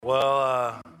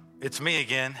It's me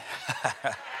again.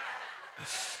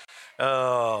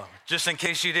 Just in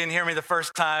case you didn't hear me the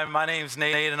first time, my name's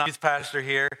Nate, and I'm youth pastor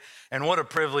here. And what a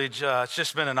privilege. It's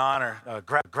just been an honor.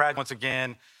 Grad once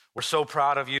again. We're so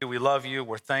proud of you. We love you.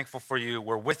 We're thankful for you.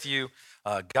 We're with you.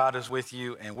 God is with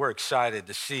you. And we're excited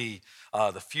to see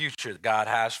the future that God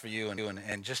has for you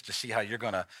and just to see how you're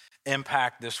going to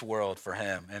impact this world for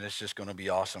him. And it's just going to be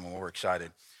awesome, and we're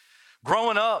excited.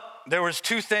 Growing up, there was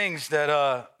two things that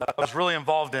I was really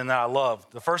involved in that I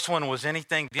loved. The first one was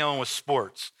anything dealing with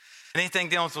sports. Anything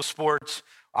dealing with sports,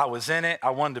 I was in it. I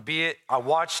wanted to be it. I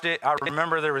watched it. I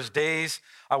remember there was days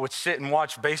I would sit and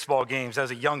watch baseball games as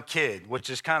a young kid, which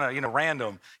is kind of,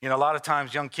 random. A lot of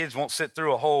times young kids won't sit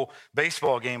through a whole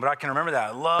baseball game, but I can remember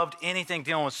that. I loved anything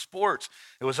dealing with sports.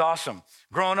 It was awesome.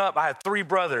 Growing up, I had three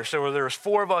brothers, so there was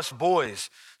four of us boys.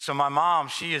 So my mom,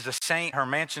 she is a saint. Her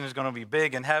mansion is going to be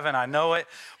big in heaven. I know it.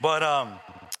 But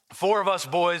four of us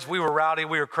boys, we were rowdy,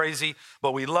 we were crazy,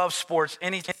 but we loved sports,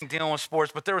 anything dealing with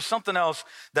sports. But there was something else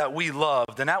that we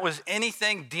loved, and that was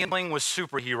anything dealing with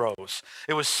superheroes.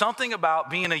 It was something about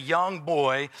being a young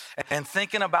boy and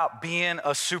thinking about being a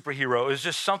superhero. It was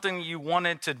just something you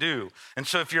wanted to do. And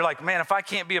so if you're like, man, if I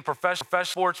can't be a professional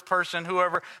sports person,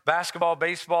 whoever, basketball,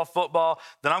 baseball, football,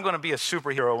 then I'm going to be a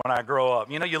superhero when I grow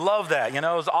up. You love that. It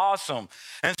was awesome.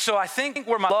 And so I think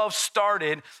where my love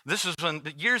started, this was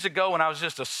years ago when I was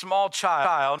just a small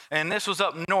child, and this was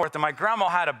up north, and my grandma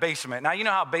had a basement. Now, you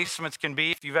know how basements can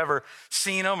be. If you've ever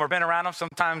seen them or been around them,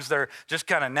 sometimes they're just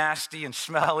kind of nasty and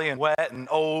smelly and wet and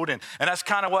old, and that's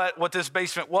kind of what this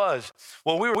basement was.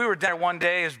 Well, we were there one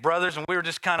day as brothers, and we were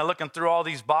just kind of looking through all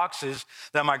these boxes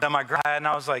that my grandma had, and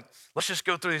I was like, let's just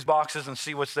go through these boxes and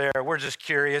see what's there. We're just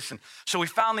curious. And so we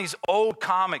found these old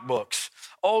comic books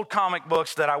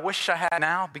that I wish I had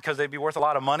now because they'd be worth a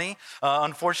lot of money.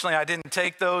 Unfortunately, I didn't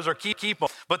take those or keep them.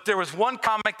 But there was one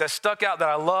comic that stuck out that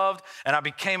I loved, and I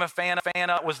became a fan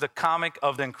of, was the comic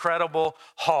of the Incredible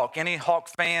Hulk. Any Hulk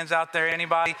fans out there?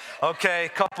 Anybody? Okay, a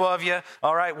couple of you.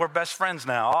 All right, we're best friends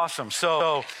now. Awesome.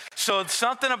 So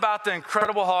something about the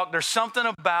Incredible Hulk, there's something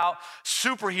about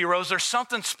superheroes, there's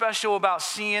something special about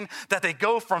seeing that they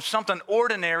go from something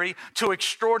ordinary to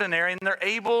extraordinary, and they're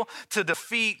able to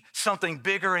defeat something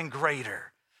bigger and greater.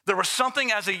 There was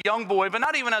something as a young boy, but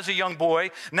not even as a young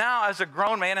boy, now as a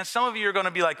grown man, and some of you are going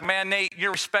to be like, man, Nate,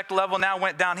 your respect level now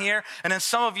went down here, and then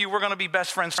some of you, we're going to be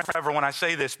best friends forever when I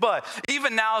say this, but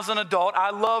even now as an adult, I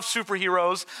love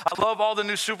superheroes. I love all the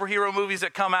new superhero movies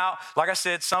that come out. Like I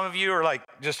said, some of you are like,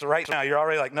 just right now, you're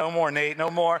already like, no more, Nate,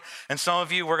 no more, and some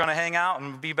of you, we're going to hang out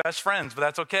and be best friends, but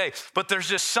that's okay. But there's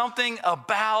just something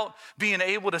about being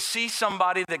able to see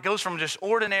somebody that goes from just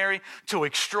ordinary to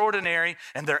extraordinary,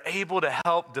 and they're able to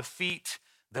help defeat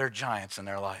their giants in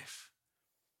their life.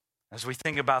 As we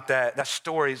think about that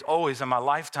story is always in my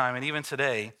lifetime, and even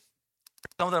today,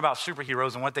 something about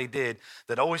superheroes and what they did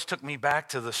that always took me back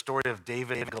to the story of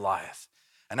David and Goliath.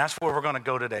 And that's where we're going to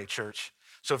go today, church.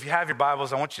 So if you have your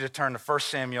Bibles, I want you to turn to 1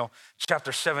 Samuel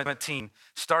chapter 17,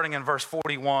 starting in verse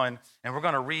 41, and we're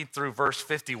going to read through verse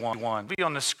 51. It'll be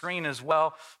on the screen as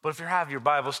well, but if you have your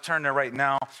Bibles, turn there right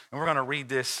now, and we're going to read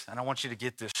this, and I want you to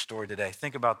get this story today.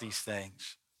 Think about these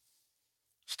things.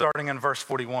 Starting in verse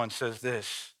 41 says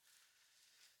this,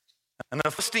 and the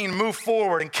Philistine moved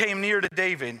forward and came near to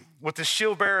David with the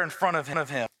shield bearer in front of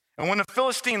him. And when the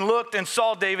Philistine looked and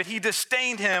saw David, he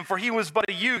disdained him, for he was but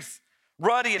a youth,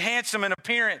 ruddy and handsome in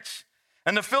appearance.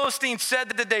 And the Philistine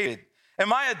said to David,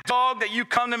 am I a dog that you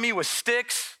come to me with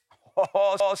sticks?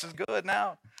 Oh, this is good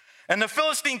now. And the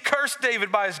Philistine cursed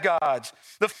David by his gods.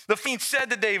 The Philistine said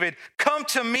to David, come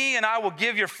to me and I will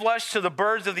give your flesh to the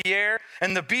birds of the air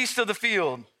and the beasts of the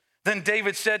field. Then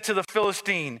David said to the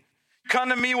Philistine, come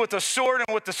to me with the sword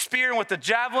and with the spear and with the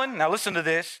javelin. Now listen to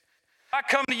this. I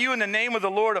come to you in the name of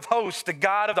the Lord of hosts, the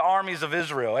God of the armies of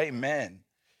Israel. Amen.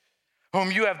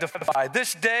 Whom you have defied.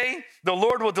 This day the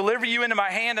Lord will deliver you into my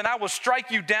hand, and I will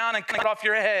strike you down and cut off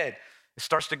your head. It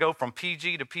starts to go from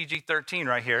PG to PG-13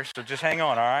 right here, so just hang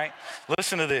on, all right?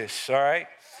 Listen to this, all right?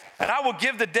 And I will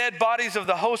give the dead bodies of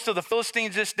the host of the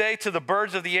Philistines this day to the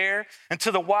birds of the air and to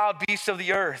the wild beasts of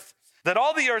the earth, that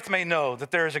all the earth may know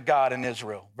that there is a God in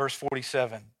Israel. Verse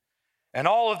 47. And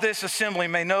all of this assembly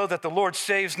may know that the Lord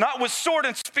saves not with sword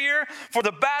and spear, for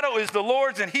the battle is the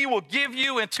Lord's, and he will give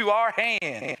you into our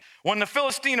hand. When the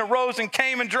Philistine arose and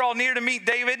came and drew near to meet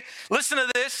David, listen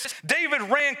to this, David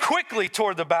ran quickly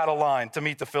toward the battle line to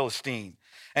meet the Philistine.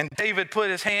 And David put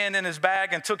his hand in his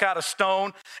bag and took out a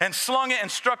stone and slung it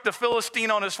and struck the Philistine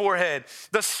on his forehead.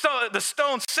 The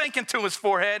stone sank into his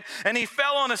forehead, and he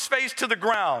fell on his face to the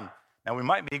ground. Now we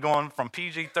might be going from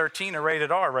PG-13 to rated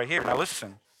R right here. Now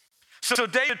listen. So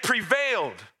David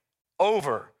prevailed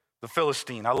over the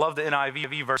Philistine. I love the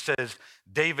NIV verse says,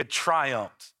 David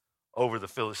triumphed over the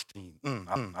Philistine.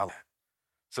 I love that.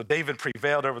 So David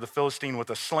prevailed over the Philistine with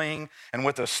a sling and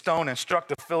with a stone and struck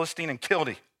the Philistine and killed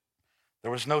him.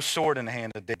 There was no sword in the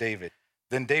hand of David.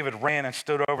 Then David ran and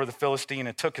stood over the Philistine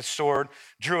and took his sword,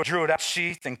 drew it out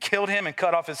sheath and killed him and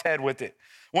cut off his head with it.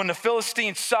 When the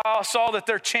Philistines saw that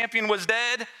their champion was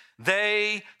dead,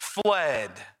 they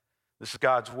fled. This is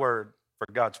God's word for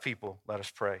God's people. Let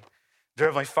us pray. Dear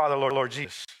Heavenly Father, Lord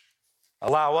Jesus,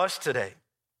 allow us today,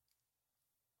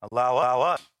 allow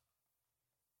us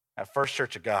at First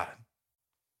Church of God,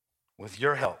 with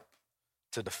your help,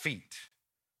 to defeat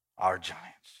our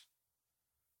giants.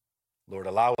 Lord,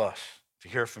 allow us to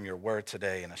hear from your word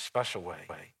today in a special way,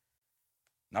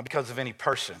 not because of any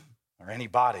person or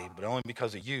anybody, but only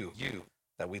because of you,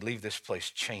 that we leave this place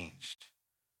changed.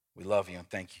 We love you and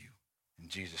thank you. In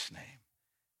Jesus' name,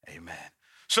 amen.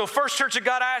 So First Church of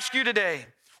God, I ask you today,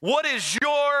 what is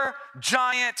your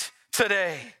giant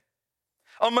today?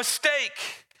 A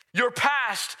mistake, your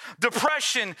past,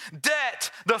 depression, debt,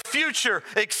 the future,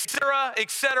 etc.,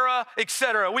 etc.,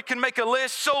 etc. We can make a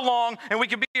list so long and we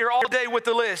can be here all day with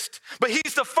the list. But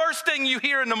he's the first thing you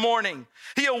hear in the morning.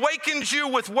 He awakens you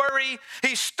with worry.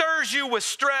 He stirs you with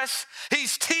stress.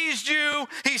 He's teased you.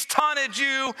 He's taunted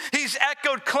you. He's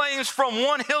echoed claims from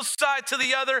one hillside to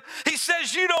the other. He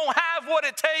says you don't have what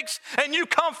it takes and you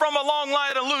come from a long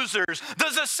line of losers.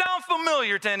 Does it sound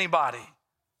familiar to anybody?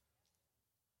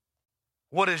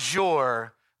 What is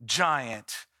your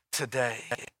giant today?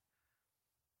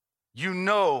 You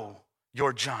know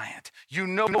your giant. You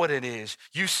know what it is.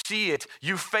 You see it.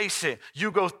 You face it.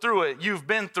 You go through it. You've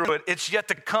been through it. It's yet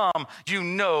to come. You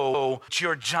know what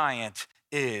your giant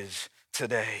is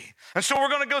today. And so we're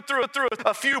going to go through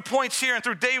a few points here and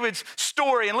through David's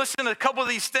story and listen to a couple of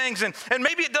these things. And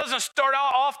maybe it doesn't start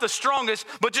out off the strongest,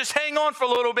 but just hang on for a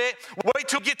little bit. Wait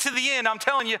till you get to the end. I'm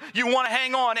telling you, you want to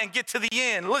hang on and get to the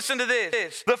end. Listen to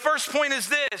this. The first point is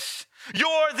this.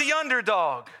 You're the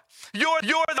underdog. You're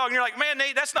the dog. And you're like, man,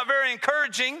 Nate, that's not very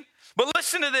encouraging. But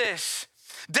listen to this.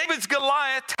 David's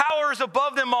Goliath towers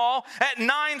above them all at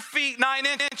 9 feet, 9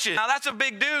 inches. Now, that's a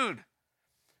big dude.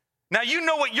 Now, you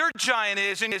know what your giant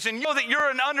is, and you know that you're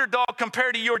an underdog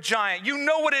compared to your giant. You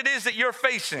know what it is that you're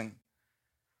facing.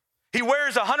 He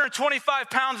wears 125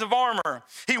 pounds of armor.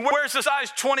 He wears a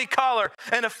size 20 collar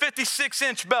and a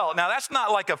 56-inch belt. Now, that's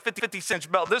not like a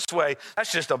 56-inch belt this way.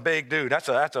 That's just a big dude. That's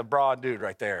a broad dude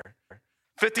right there.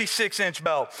 56-inch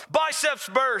belt. Biceps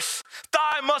burst,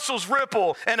 thigh muscles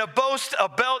ripple, and a belt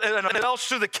belch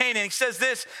through the canyon. He says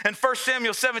this in 1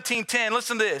 Samuel 17:10.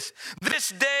 Listen to this. This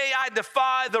day I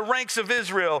defy the ranks of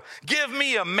Israel. Give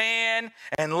me a man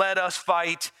and let us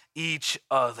fight each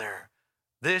other.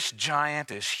 This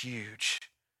giant is huge.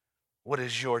 What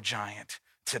is your giant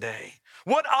today?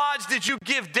 What odds did you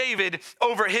give David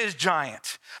over his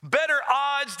giant? Better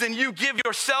odds than you give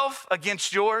yourself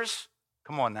against yours?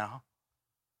 Come on now.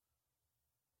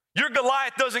 Your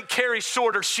Goliath doesn't carry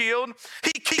sword or shield.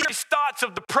 He carries thoughts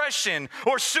of depression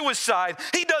or suicide.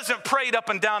 He doesn't parade up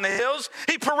and down the hills.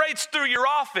 He parades through your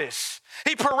office.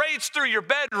 He parades through your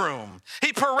bedroom.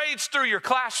 He parades through your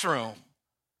classroom.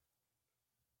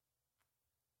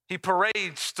 He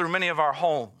parades through many of our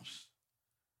homes.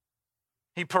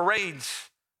 He parades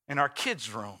in our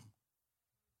kids' room.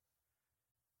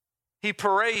 He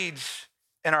parades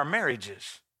in our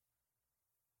marriages.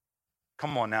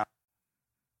 Come on now.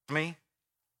 Me?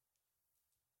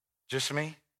 Just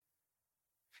me?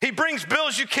 He brings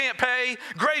bills you can't pay,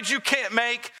 grades you can't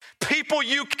make, people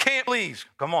you can't please.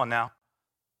 Come on now.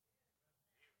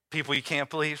 People you can't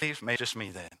please? Maybe just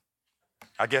me then.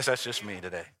 I guess that's just me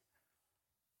today.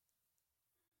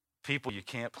 People you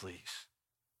can't please.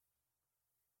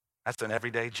 That's an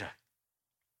everyday job.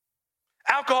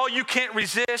 Alcohol you can't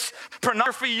resist,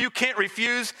 pornography you can't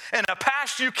refuse, and a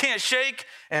past you can't shake,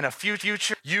 and a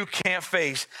future you can't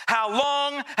face. How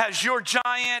long has your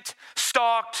giant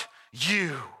stalked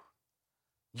you?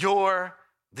 You're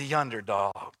the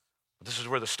underdog. This is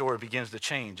where the story begins to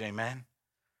change, amen?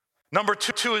 Number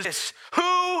two is this.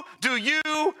 Who do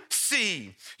you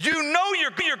see? You know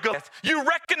your Goliath. You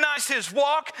recognize his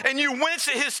walk and you wince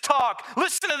at his talk.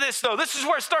 Listen to this though. This is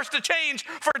where it starts to change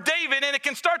for David, and it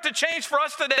can start to change for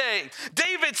us today.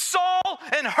 David saw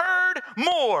and heard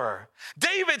more.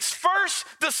 David's first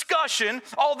discussion,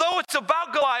 although it's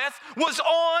about Goliath, was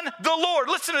on the Lord.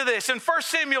 Listen to this in 1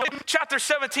 Samuel chapter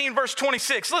 17, verse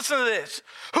 26. Listen to this.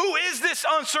 Who is this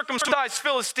uncircumcised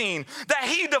Philistine that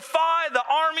he defy the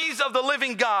armies of the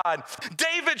living God?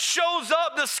 David shows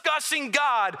up discussing discussing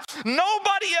God.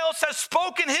 Nobody else has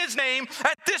spoken his name.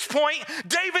 At this point,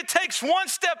 David takes one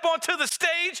step onto the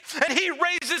stage and he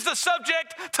raises the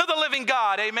subject to the living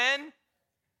God. Amen?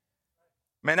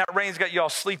 Man, that rain's got you all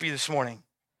sleepy this morning.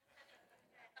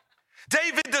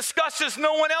 David discusses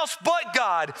no one else but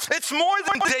God. It's more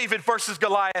than David versus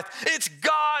Goliath. It's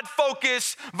God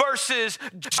focus versus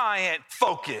giant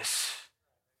focus.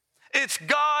 It's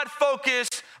God focus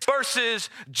versus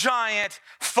giant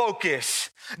focus.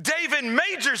 David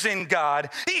majors in God.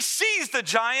 He sees the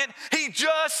giant. He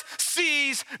just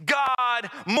sees God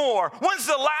more. When's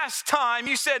the last time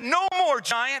you said, no more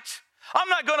giant? I'm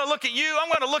not going to look at you. I'm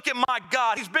going to look at my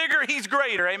God. He's bigger. He's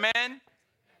greater. Amen.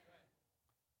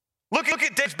 Look at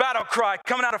David's battle cry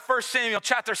coming out of 1 Samuel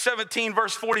chapter 17,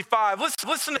 verse 45.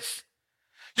 Listen to this.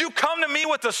 You come to me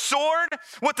with a sword,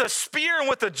 with a spear, and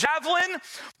with a javelin,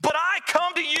 but I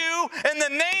come to you in the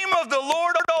name of the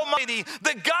Lord Almighty,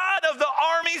 the God of the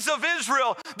armies of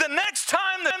Israel. The next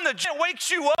time the giant wakes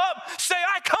you up, say,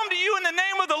 I come to you in the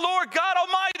name of the Lord God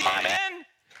Almighty. Amen.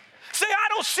 Say, I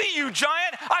don't see you,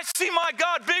 giant. I see my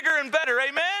God bigger and better.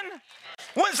 Amen.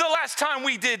 When's the last time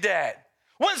we did that?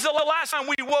 When's the last time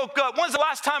we woke up? When's the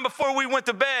last time before we went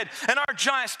to bed and our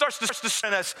giant starts to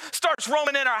send us, starts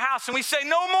roaming in our house and we say,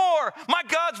 no more, my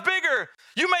God's bigger.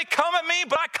 You may come at me,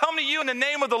 but I come to you in the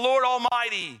name of the Lord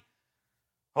Almighty.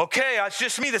 Okay, it's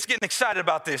just me that's getting excited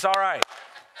about this. All right.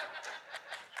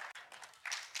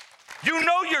 You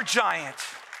know your giant.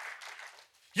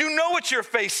 You know what you're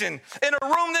facing. In a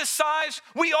room this size,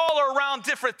 we all are around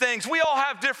different things. We all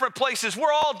have different places.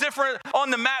 We're all different on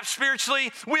the map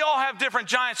spiritually. We all have different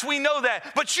giants. We know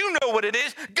that. But you know what it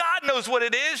is. God knows what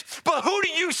it is. But who do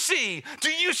you see? Do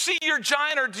you see your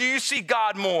giant or do you see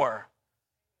God more?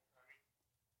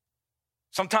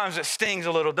 Sometimes it stings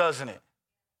a little, doesn't it?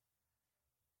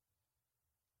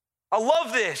 I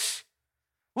love this.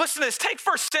 Listen to this. Take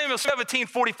 1 Samuel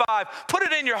 17:45. Put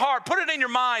it in your heart. Put it in your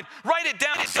mind. Write it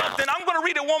down something. I'm going to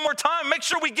read it one more time. Make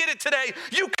sure we get it today.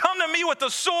 You come to me with a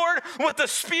sword, with a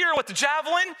spear, with a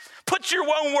javelin. Put your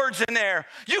own words in there.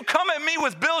 You come at me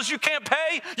with bills you can't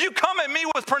pay. You come at me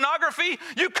with pornography.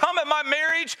 You come at my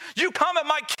marriage. You come at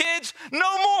my kids.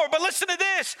 No more. But listen to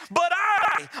this. But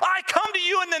I come to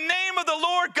you in the name of the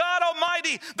Lord God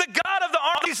Almighty, the God of the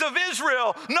armies of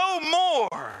Israel. No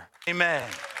more. Amen.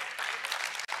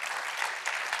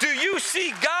 Do you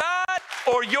see God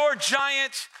or your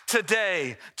giant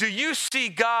today? Do you see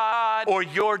God or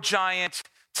your giant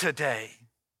today?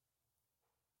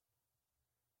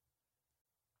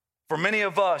 For many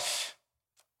of us,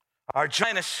 our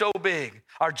giant is so big,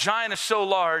 our giant is so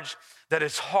large that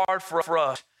it's hard for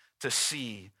us to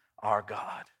see our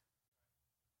God.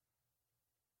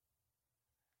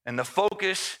 And the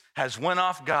focus has went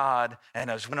off God and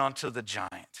has went on to the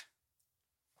giant.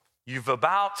 You've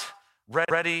about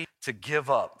ready to give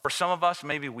up. For some of us,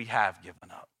 maybe we have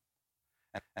given up.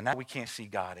 And now we can't see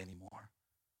God anymore.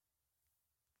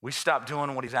 We stopped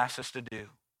doing what he's asked us to do.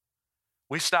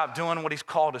 We stopped doing what he's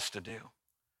called us to do.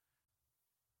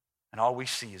 And all we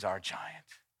see is our giant.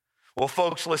 Well,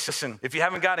 folks, listen. If you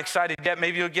haven't got excited yet,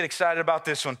 maybe you'll get excited about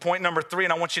this one. Point number 3,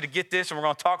 and I want you to get this, and we're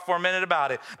going to talk for a minute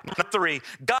about it. Number 3,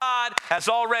 God has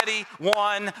already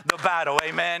won the battle.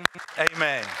 Amen.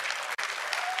 Amen.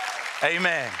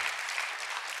 Amen.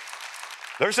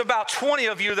 There's about 20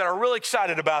 of you that are really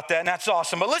excited about that, and that's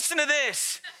awesome. But listen to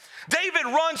this. David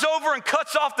runs over and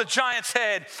cuts off the giant's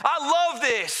head. I love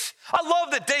this. I love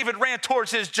that David ran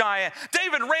towards his giant.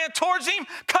 David ran towards him,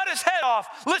 cut his head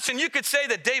off. Listen, you could say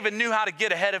that David knew how to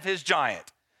get ahead of his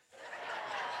giant.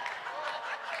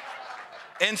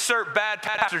 Insert bad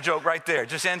pastor joke right there.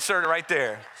 Just insert it right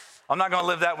there. I'm not going to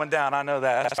live that one down. I know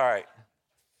that. That's all right.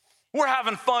 We're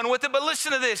having fun with it, but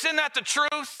listen to this. Isn't that the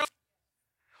truth?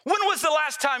 When was the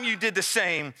last time you did the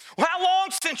same? How long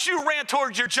since you ran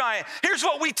towards your giant? Here's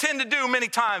what we tend to do many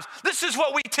times. This is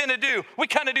what we tend to do. We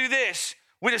kind of do this.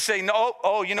 We just say, no,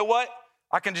 you know what?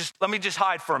 Let me just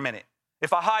hide for a minute.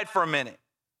 If I hide for a minute,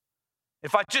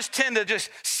 if I just tend to just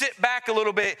sit back a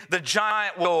little bit, the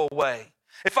giant will go away.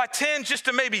 If I tend just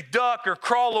to maybe duck or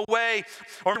crawl away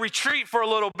or retreat for a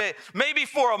little bit, maybe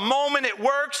for a moment it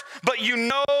works, but you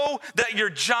know that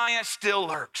your giant still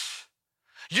lurks.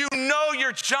 You know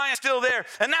your giant's still there.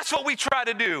 And that's what we try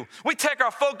to do. We take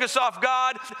our focus off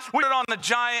God, we put it on the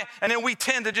giant, and then we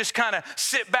tend to just kind of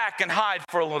sit back and hide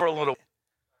for a little.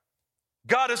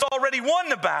 God has already won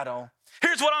the battle.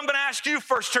 Here's what I'm going to ask you,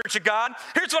 First Church of God.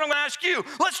 Here's what I'm going to ask you.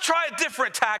 Let's try a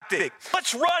different tactic.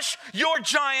 Let's rush your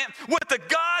giant with the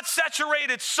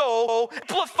God-saturated soul,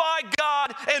 amplify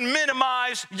God, and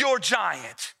minimize your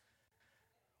giant.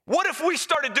 What if we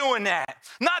started doing that?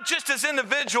 Not just as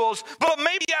individuals, but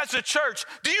maybe as a church.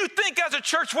 Do you think as a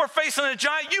church we're facing a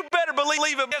giant? You better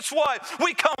believe it. Guess what?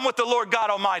 We come with the Lord God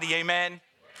Almighty, amen?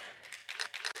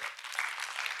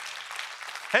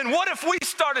 And what if we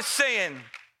started saying,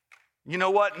 you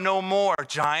know what, no more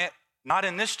giant, not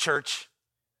in this church.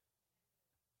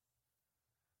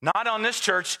 Not on this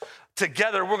church.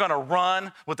 Together, we're going to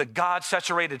run with a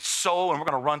God-saturated soul, and we're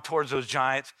going to run towards those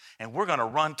giants, and we're going to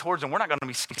run towards them. We're not going to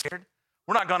be scared.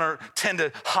 We're not going to tend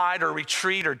to hide or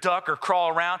retreat or duck or crawl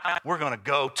around. We're going to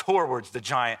go towards the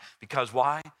giant because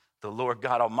why? The Lord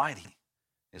God Almighty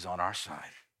is on our side.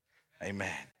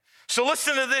 Amen. So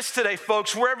listen to this today,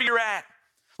 folks, wherever you're at.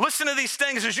 Listen to these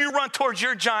things as you run towards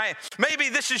your giant. Maybe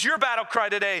this is your battle cry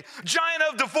today. Giant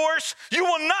of divorce, you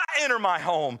will not enter my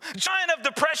home. Giant of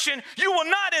depression, you will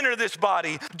not enter this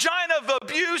body. Giant of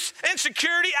abuse,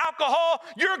 insecurity, alcohol,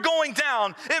 you're going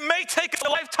down. It may take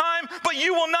a lifetime, but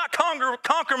you will not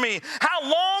conquer me. How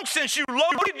long since you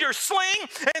loaded your sling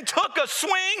and took a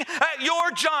swing at your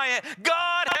giant?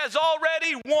 God has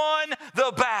already won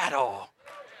the battle.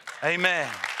 Amen.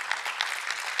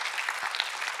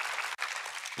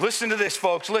 Listen to this,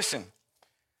 folks. Listen.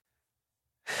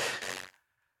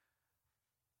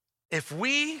 If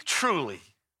we truly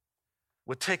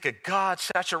would take a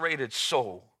God-saturated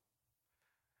soul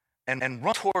and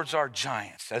run towards our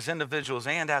giants as individuals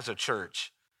and as a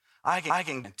church, I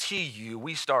can guarantee you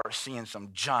we start seeing some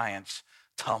giants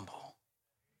tumble.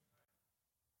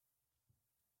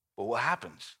 But what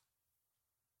happens?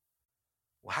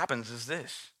 What happens is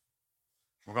this.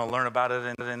 We're going to learn about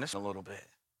it in this in a little bit.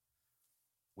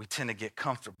 We tend to get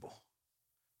comfortable.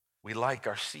 We like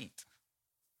our seat.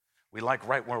 We like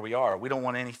right where we are. We don't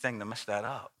want anything to mess that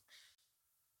up.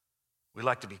 We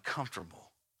like to be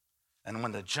comfortable. And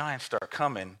when the giants start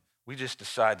coming, we just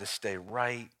decide to stay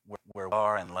right where we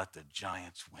are and let the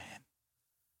giants win.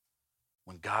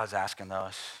 When God's asking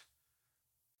us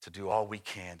to do all we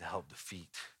can to help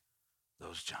defeat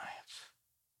those giants.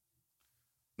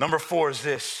 Number 4 is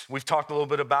this. We've talked a little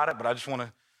bit about it, but I just want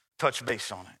to touch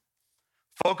base on it.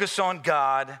 Focus on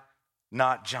God,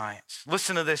 not giants.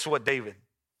 Listen to this,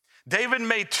 David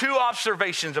made 2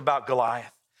 observations about Goliath.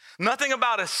 Nothing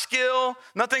about his skill,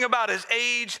 nothing about his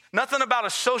age, nothing about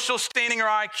his social standing or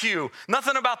IQ,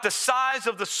 nothing about the size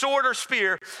of the sword or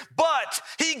spear, but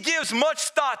he gives much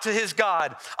thought to his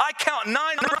God. I count 9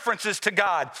 references to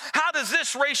God. How does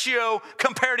this ratio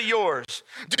compare to yours?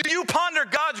 Do you ponder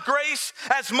God's grace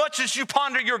as much as you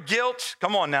ponder your guilt?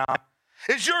 Come on now.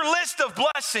 Is your list of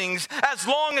blessings as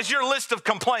long as your list of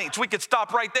complaints? We could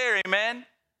stop right there, amen?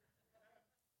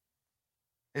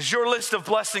 Is your list of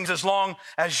blessings as long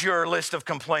as your list of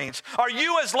complaints? Are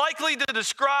you as likely to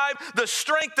describe the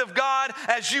strength of God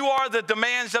as you are the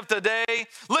demands of today?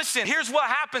 Listen, here's what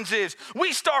happens is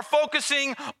we start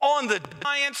focusing on the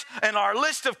giants and our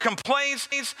list of complaints,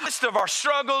 list of our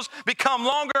struggles become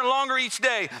longer and longer each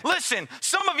day. Listen,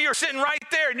 some of you are sitting right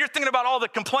there and you're thinking about all the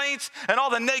complaints and all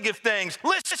the negative things.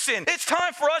 Listen, it's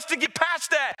time for us to get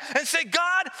past that and say,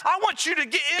 God, I want you to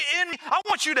get in. I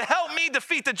want you to help me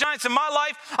defeat the giants in my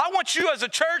life. I want you as a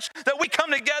church that we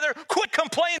come together, quit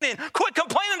complaining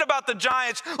about the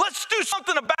giants. Let's do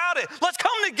something about it. Let's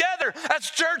come together as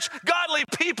church, godly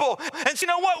people. And you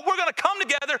know what? We're going to come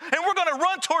together and we're going to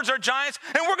run towards our giants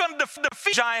and we're going to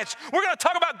defeat giants. We're going to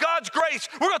talk about God's grace.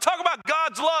 We're going to talk about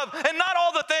God's love and not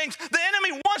all the things. The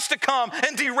enemy wants to come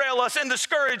and derail us and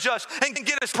discourage us and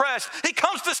get us pressed. He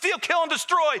comes to steal, kill, and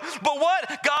destroy. But what?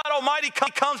 God Almighty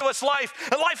comes to us life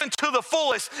and life into the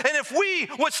fullest. And if we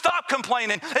would stop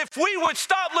complaining, if we would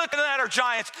stop looking at our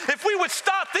giants, if we would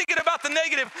stop thinking about the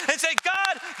negative and say,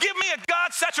 God, give me a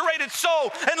God-saturated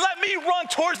soul and let me run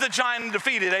towards the giant and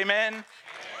defeat it, amen?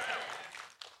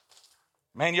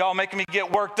 Man, y'all making me get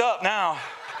worked up now.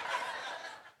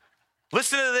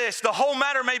 Listen to this. The whole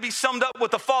matter may be summed up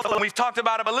with the following. We've talked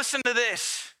about it, but listen to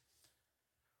this.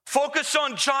 Focus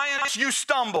on giants, you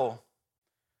stumble.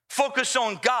 Focus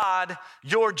on God,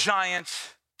 your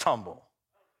giants tumble.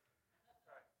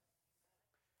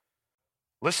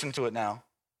 Listen to it now.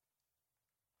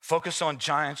 Focus on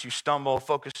giants, you stumble.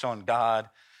 Focus on God,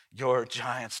 your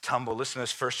giants tumble. Listen to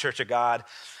this, First Church of God.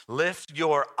 Lift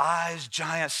your eyes,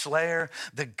 giant slayer.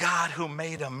 The God who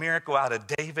made a miracle out of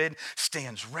David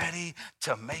stands ready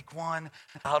to make one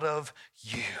out of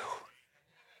you.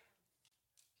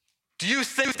 Do you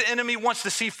think the enemy wants to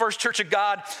see First Church of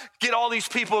God get all these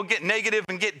people get negative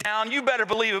and get down? You better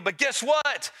believe it. But guess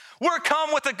what? We're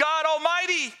come with the God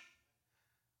Almighty.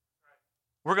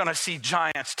 We're going to see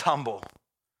giants tumble.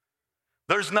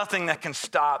 There's nothing that can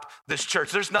stop this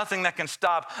church. There's nothing that can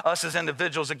stop us as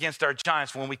individuals against our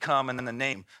giants when we come in the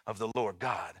name of the Lord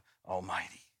God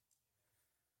Almighty.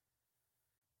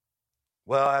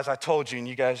 Well, as I told you, and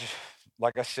you guys,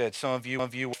 like I said, some of you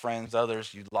were friends,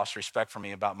 others, you lost respect for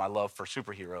me about my love for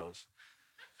superheroes.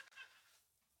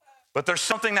 But there's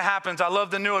something that happens. I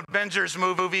love the new Avengers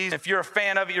movies. If you're a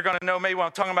fan of it, you're going to know maybe what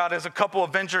I'm talking about is a couple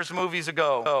Avengers movies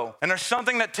ago. And there's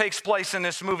something that takes place in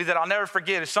this movie that I'll never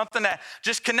forget. It's something that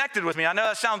just connected with me. I know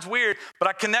that sounds weird, but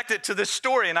I connect it to this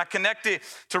story, and I connect it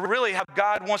to really how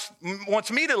God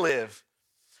wants me to live.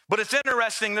 But it's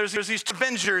interesting, there's these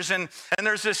Avengers, and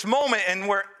there's this moment and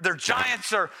where their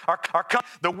giants are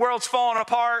the world's falling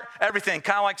apart, everything,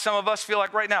 kind of like some of us feel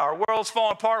like right now. Our world's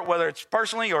falling apart, whether it's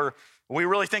personally or we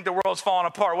really think the world's falling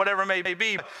apart, whatever it may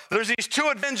be. There's these two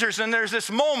Avengers, and there's this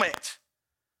moment.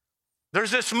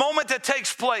 There's this moment that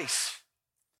takes place.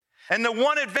 And the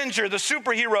one Avenger, the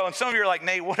superhero, and some of you are like,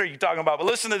 Nate, what are you talking about? But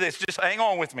listen to this, just hang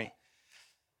on with me.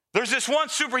 There's this one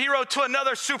superhero to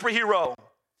another superhero.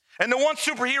 And the one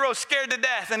superhero is scared to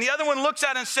death. And the other one looks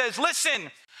at it and says,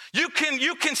 listen, you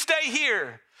can stay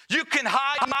here. You can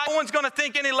hide. No one's going to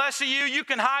think any less of you. You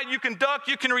can hide. You can duck.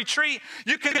 You can retreat.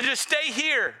 You can just stay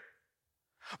here.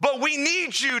 But we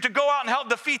need you to go out and help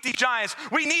defeat these giants.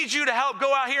 We need you to help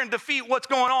go out here and defeat what's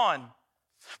going on.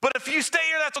 But if you stay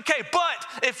here, that's okay.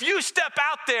 But if you step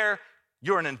out there,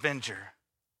 you're an Avenger.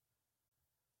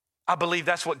 I believe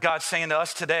that's what God's saying to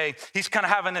us today. He's kind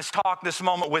of having this talk, this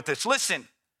moment with us. Listen.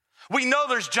 We know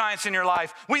there's giants in your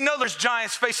life. We know there's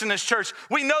giants facing this church.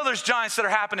 We know there's giants that are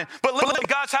happening. But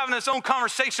God's having his own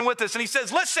conversation with us. And he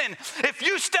says, listen, if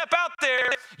you step out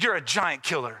there, you're a giant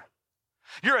killer.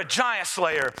 You're a giant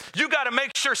slayer. You got to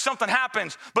make sure something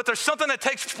happens. But there's something that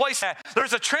takes place.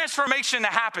 There's a transformation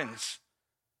that happens.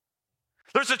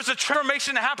 There's a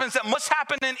transformation that happens that must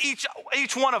happen in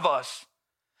each one of us.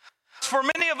 For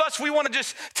many of us, we want to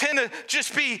just tend to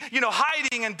just be,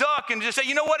 hiding and duck and just say,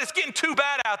 you know what, it's getting too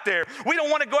bad out there. We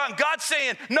don't want to go out. And God's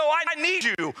saying, no, I need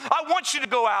you. I want you to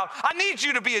go out. I need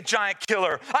you to be a giant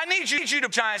killer. I need you to be a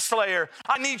giant slayer.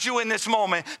 I need you in this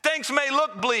moment. Things may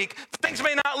look bleak. Things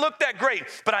may not look that great,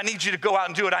 but I need you to go out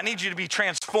and do it. I need you to be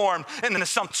transformed into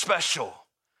something special.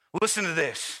 Listen to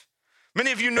this.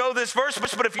 Many of you know this verse,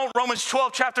 but if you know Romans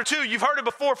 12, chapter 2, you've heard it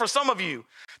before for some of you.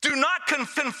 Do not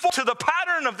conform to the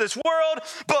pattern of this world,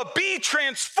 but be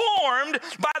transformed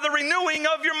by the renewing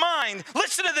of your mind.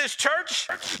 Listen to this, church.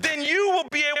 Then you will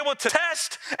be able to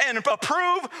test and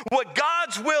approve what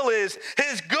God's will is,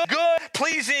 his good,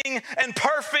 pleasing, and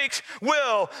perfect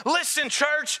will. Listen,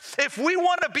 church, if we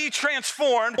want to be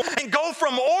transformed and go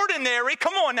from ordinary,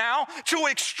 come on now, to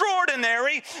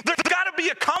extraordinary, there's got to be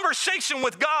a conversation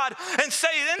with God and say,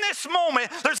 in this moment,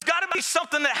 there's got to be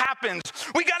something that happens.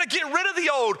 We got to get rid of the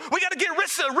old. We got to get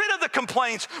rid of the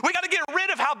complaints. We got to get rid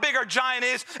of how big our giant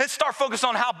is and start focusing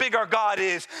on how big our God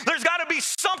is. There's got to be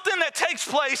something that takes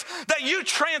place that you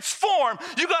transform.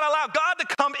 You got to allow God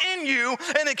to come in you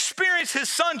and experience his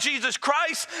son, Jesus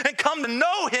Christ, and come to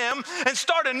know him and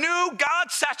start a new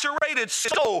God-saturated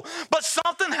soul. But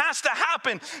something has to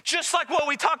happen, just like what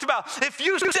we talked about. If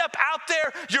you step out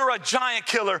there, you're a giant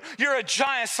killer. You're a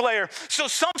giant slayer. So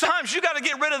sometimes you got to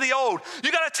get rid of the old.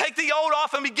 You got to take the old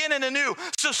off and begin in the new.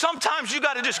 So sometimes you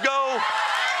got to just go.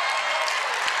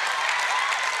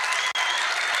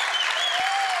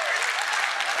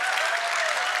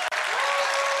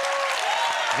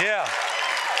 Yeah.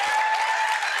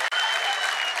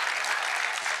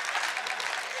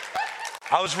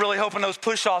 I was really hoping those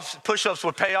push-ups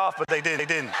would pay off, but they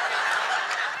didn't.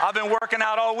 I've been working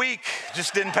out all week,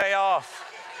 just didn't pay off.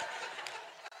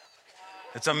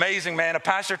 It's amazing, man. A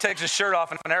pastor takes his shirt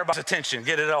off and everybody's attention.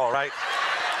 Get it all, right?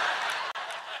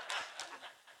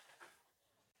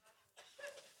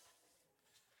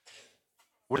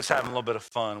 We're just having a little bit of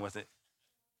fun with it.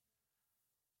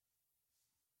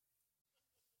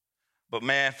 But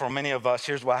man, for many of us,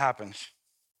 here's what happens.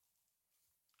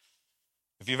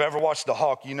 If you've ever watched The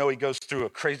Hawk, you know he goes through a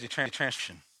crazy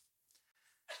transition.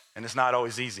 And it's not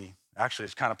always easy. Actually,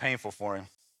 it's kind of painful for him.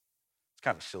 It's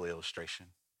kind of a silly illustration.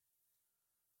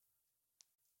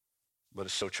 But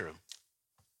it's so true.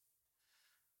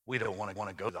 We don't want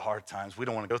to go through the hard times. We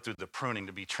don't want to go through the pruning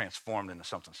to be transformed into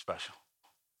something special.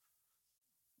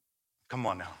 Come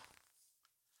on now.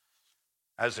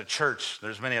 As a church,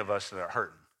 there's many of us that are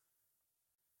hurting.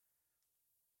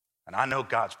 And I know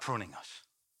God's pruning us.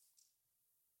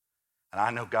 And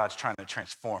I know God's trying to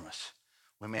transform us.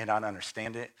 We may not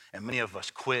understand it, and many of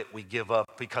us quit, we give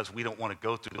up because we don't want to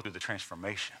go through the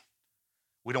transformation.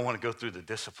 We don't want to go through the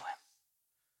discipline.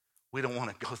 We don't want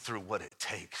to go through what it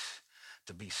takes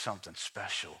to be something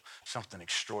special, something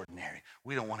extraordinary.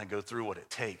 We don't want to go through what it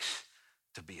takes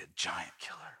to be a giant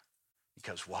killer.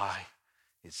 Because why?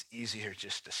 It's easier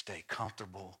just to stay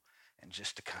comfortable and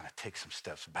just to kind of take some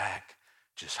steps back,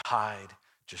 just hide,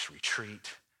 just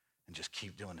retreat, and just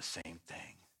keep doing the same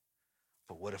thing.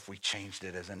 But what if we changed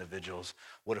it as individuals?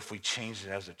 What if we changed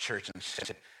it as a church and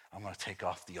said, I'm going to take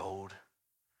off the old.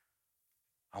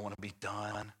 I want to be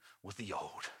done with the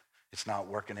old. It's not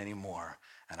working anymore.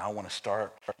 And I want to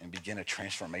start and begin a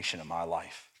transformation in my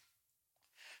life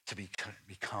to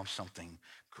become something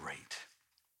great,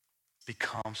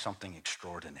 become something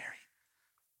extraordinary,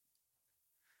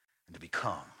 and to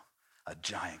become a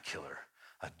giant killer,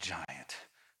 a giant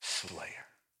slayer.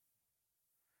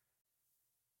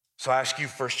 So I ask you,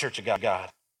 First Church of God,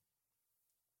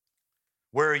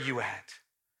 where are you at?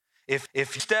 If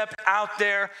you step out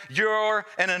there, you're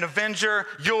an avenger,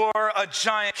 you're a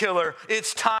giant killer.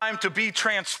 It's time to be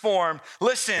transformed.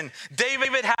 Listen,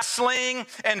 David had a sling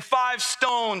and 5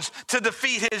 stones to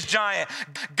defeat his giant.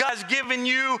 God's given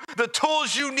you the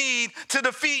tools you need to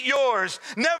defeat yours.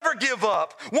 Never give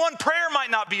up. One prayer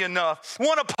might not be enough.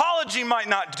 One apology might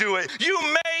not do it. You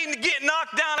may get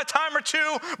knocked down a time or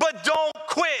two, but don't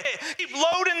quit. Keep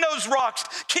loading those rocks.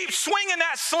 Keep swinging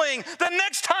that sling. The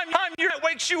next time it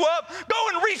wakes you up, go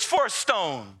and reach for a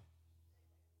stone.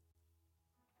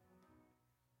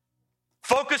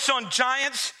 Focus on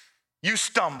giants, you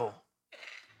stumble.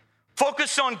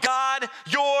 Focus on God,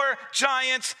 your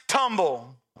giants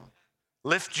tumble.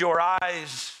 Lift your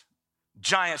eyes,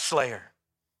 giant slayer.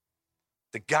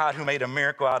 The God who made a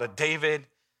miracle out of David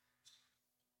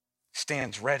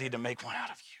stands ready to make one out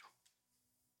of you.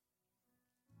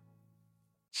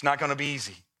 It's not going to be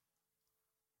easy.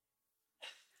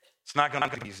 It's not going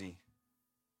to be easy.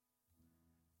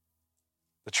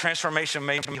 The transformation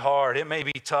may be hard. It may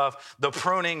be tough. The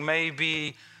pruning may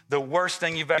be the worst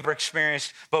thing you've ever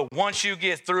experienced. But once you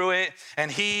get through it and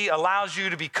he allows you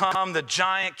to become the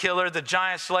giant killer, the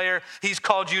giant slayer he's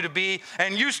called you to be,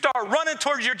 and you start running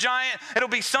towards your giant, it'll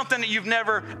be something that you've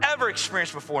never, ever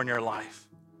experienced before in your life.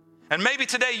 And maybe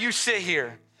today you sit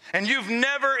here and you've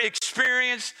never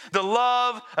experienced the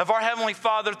love of our Heavenly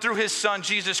Father through his Son,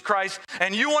 Jesus Christ,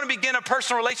 and you want to begin a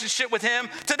personal relationship with him,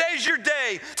 today's your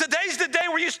day. Today's the day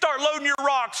where you start loading your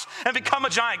rocks and become a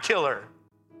giant killer.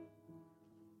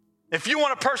 If you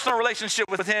want a personal relationship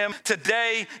with him,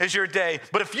 today is your day.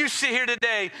 But if you sit here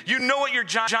today, you know what your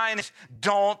giant is.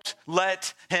 Don't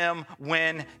let him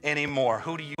win anymore.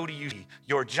 Who do you see?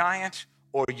 Your giant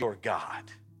or your God?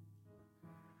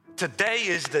 Today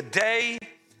is the day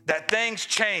that things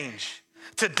change.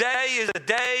 Today is the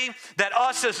day that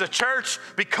us as a church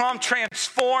become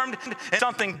transformed into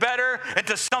something better,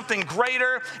 into something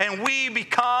greater, and we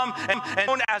become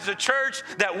known as a church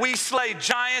that we slay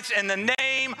giants in the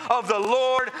name of the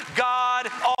Lord God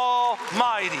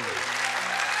Almighty.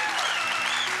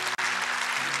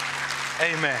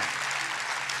 Amen.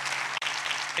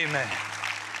 Amen.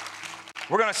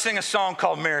 We're going to sing a song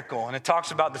called Miracle, and it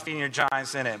talks about defeating your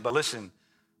giants in it. But listen,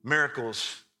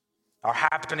 miracles are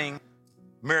happening.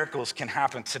 Miracles can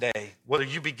happen today. Whether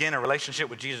you begin a relationship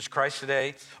with Jesus Christ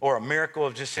today or a miracle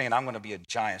of just saying, I'm going to be a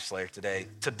giant slayer today.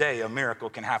 Today, a miracle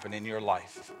can happen in your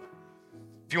life.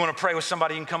 If you want to pray with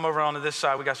somebody, you can come over onto this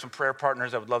side. We got some prayer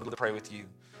partners that would love to pray with you.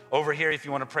 Over here, if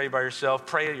you want to pray by yourself,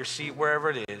 pray at your seat, wherever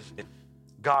it is.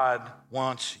 God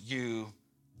wants you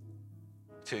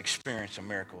to experience a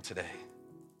miracle today.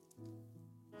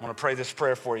 I want to pray this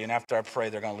prayer for you, and after I pray,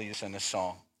 they're going to lead us in this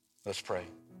song. Let's pray.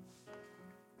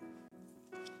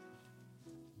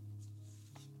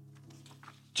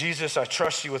 Jesus, I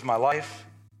trust you with my life.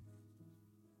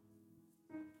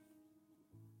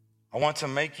 I want to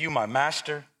make you my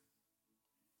master,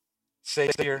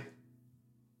 savior,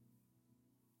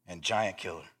 and giant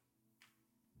killer.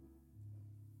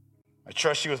 I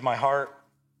trust you with my heart,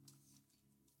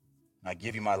 and I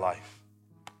give you my life.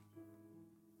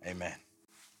 Amen.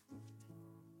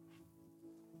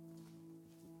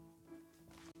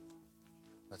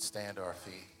 Let's stand to our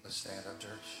feet. Let's stand up,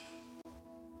 church.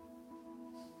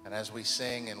 And as we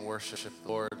sing and worship the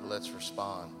Lord, let's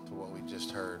respond to what we just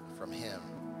heard from him.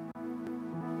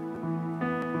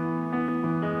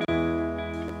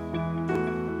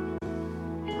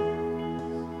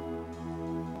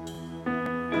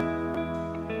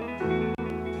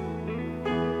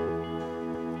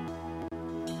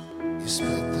 You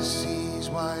split the seas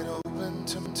wide open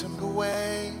to go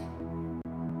away.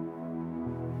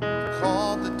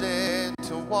 Called the dead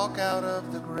to walk out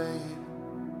of the grave.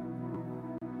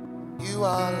 You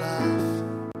are life,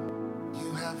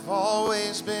 you have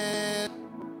always been.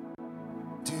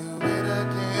 Do it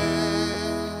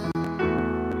again.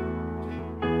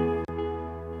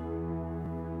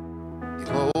 You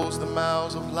close the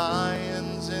mouths of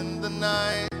lions in the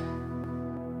night.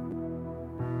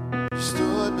 You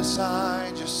stood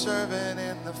beside your servant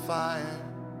in the fire.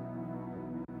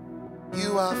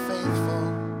 You are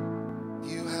faithful.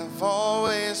 You have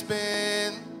always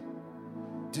been.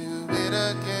 Do it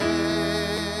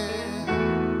again.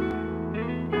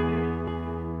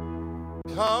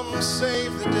 Come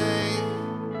save the day.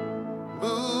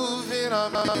 Move in our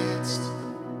midst.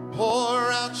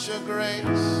 Pour out your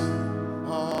grace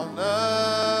on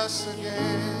us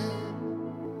again.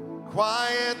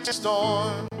 Quiet the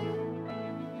storm.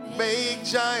 Make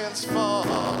giants fall.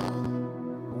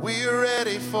 We're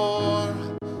ready for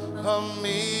a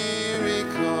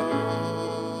miracle.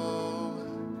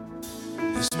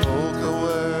 You spoke a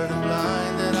word and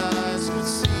blinded eyes could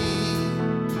see.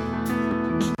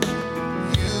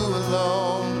 You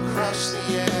alone crushed the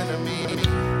enemy.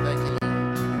 Thank you, Lord.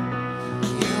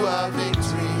 You are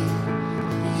victory.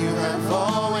 You have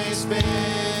always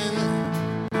been.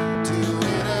 Do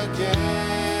it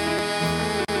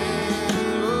again.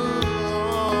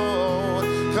 Oh,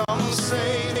 come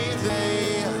save the day.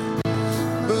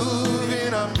 Move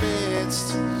in our midst.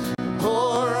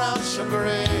 Pour out your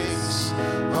grace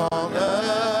on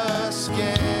us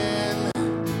again.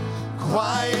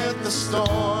 Quiet the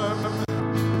storm.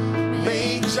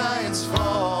 Make giants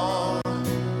fall.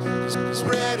 'Cause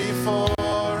ready for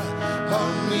a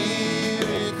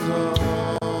miracle.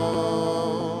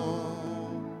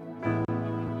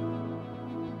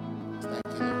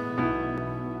 Thank you, Lord.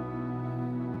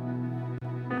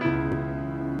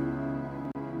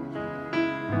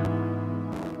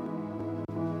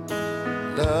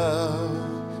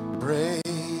 Love, break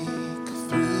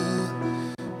through,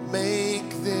 make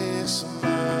this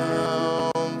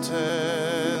mountain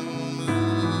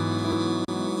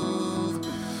move.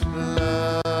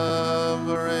 Love,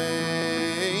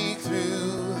 break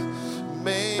through,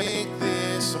 make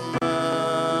this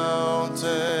mountain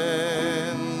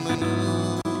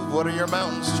move. What are your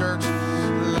mountains, church?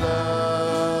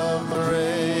 Love,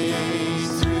 break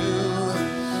through,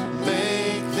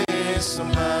 make this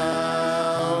mountain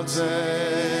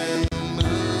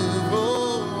move.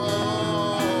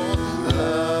 Oh,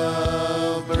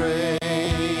 love, break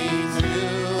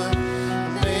through,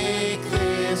 make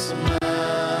this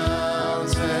mountain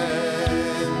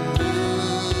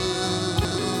move.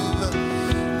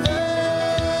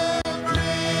 Love,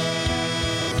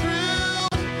 break through,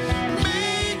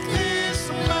 make this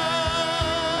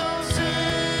mountain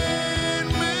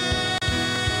move.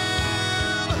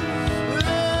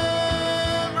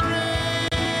 Love,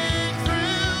 break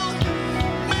through,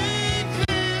 make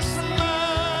this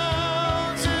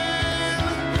mountain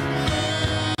move.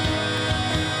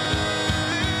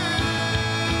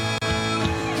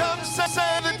 Come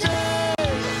save the day,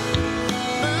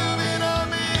 moving on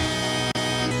me.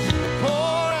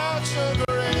 Pour out your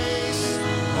grace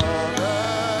on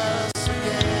us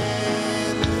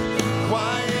again.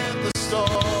 Quiet the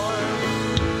storm,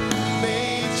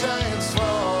 make giants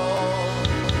fall.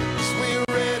 'Cause we're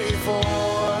ready for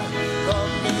a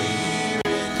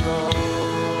miracle.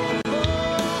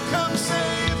 Oh, come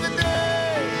save the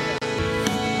day,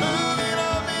 moving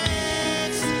our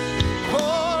midst.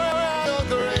 Pour out your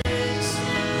grace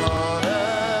on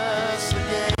us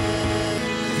again.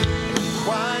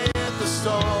 Quiet the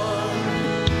storm,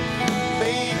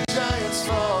 make giants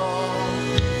fall.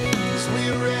 'Cause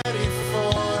we're ready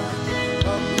for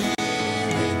a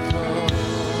miracle.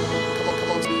 Come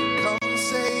on, come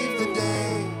save the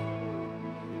day.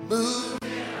 Move.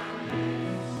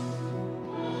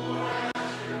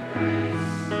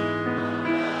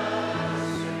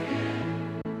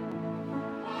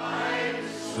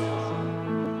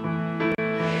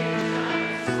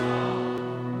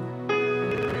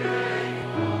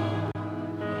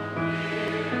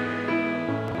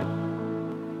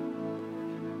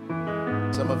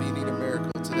 Some of you need a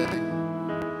miracle today,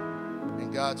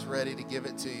 and God's ready to give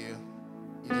it to you.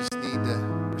 You just need to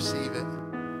receive it.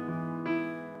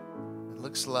 It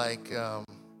looks like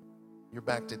you're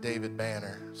back to David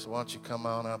Banner. So why don't you come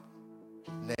on up,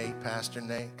 Nate, Pastor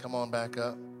Nate, come on back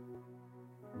up.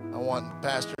 I want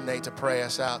Pastor Nate to pray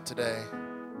us out today.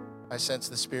 I sense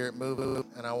the Spirit move,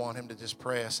 and I want him to just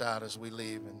pray us out as we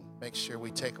leave and make sure we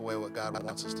take away what God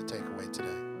wants us to take away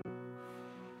today.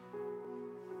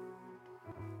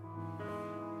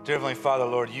 Dear Heavenly Father,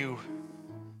 Lord, you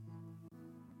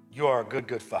are a good,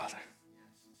 good Father.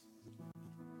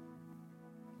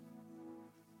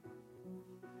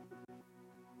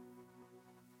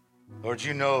 Lord,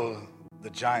 you know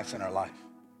the giants in our life.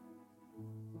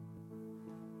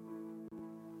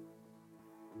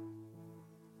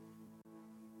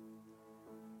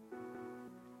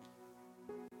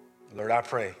 Lord, I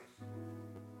pray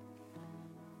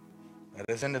that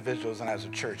as individuals and as a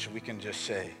church, we can just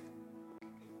say,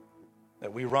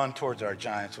 that we run towards our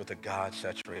giants with a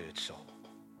God-saturated soul.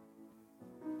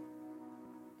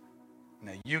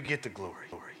 Now you get the glory,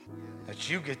 that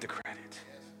you get the credit,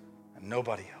 and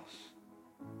nobody else.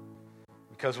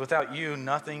 Because without you,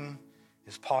 nothing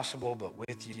is possible, but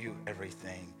with you,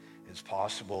 everything is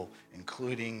possible,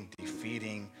 including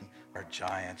defeating our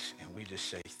giants. And we just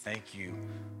say thank you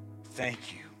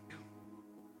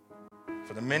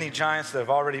for the many giants that have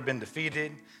already been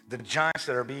defeated, the giants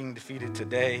that are being defeated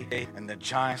today, and the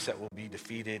giants that will be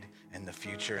defeated in the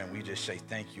future. And we just say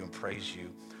thank you and praise you.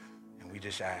 And we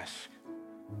just ask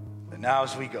that now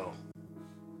as we go,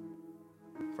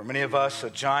 for many of us, a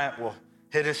giant will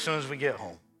hit as soon as we get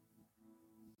home.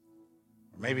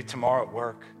 Or maybe tomorrow at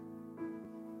work.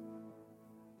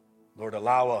 Lord,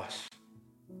 allow us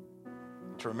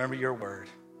to remember your word.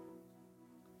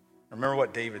 Remember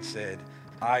what David said,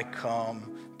 I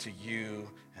come to you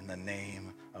in the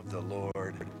name of the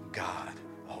Lord God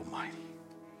Almighty.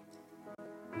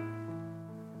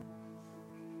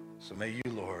 So may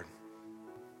you, Lord,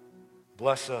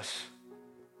 bless us,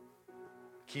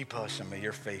 keep us, and may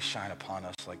your face shine upon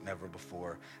us like never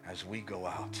before as we go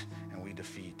out and we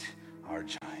defeat our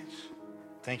giants.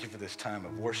 Thank you for this time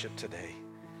of worship today.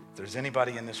 If there's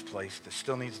anybody in this place that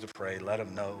still needs to pray, let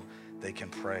them know they can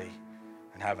pray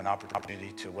and have an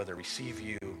opportunity to whether receive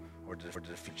you or to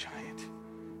defeat giant.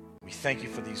 We thank you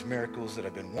for these miracles that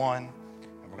have been won,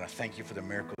 and we're going to thank you for the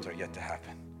miracles that are yet to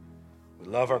happen. We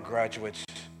love our graduates.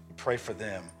 We pray for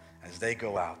them as they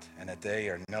go out and that they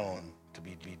are known to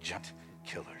be giant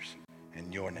killers.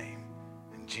 In your name,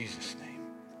 in Jesus' name,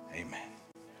 amen.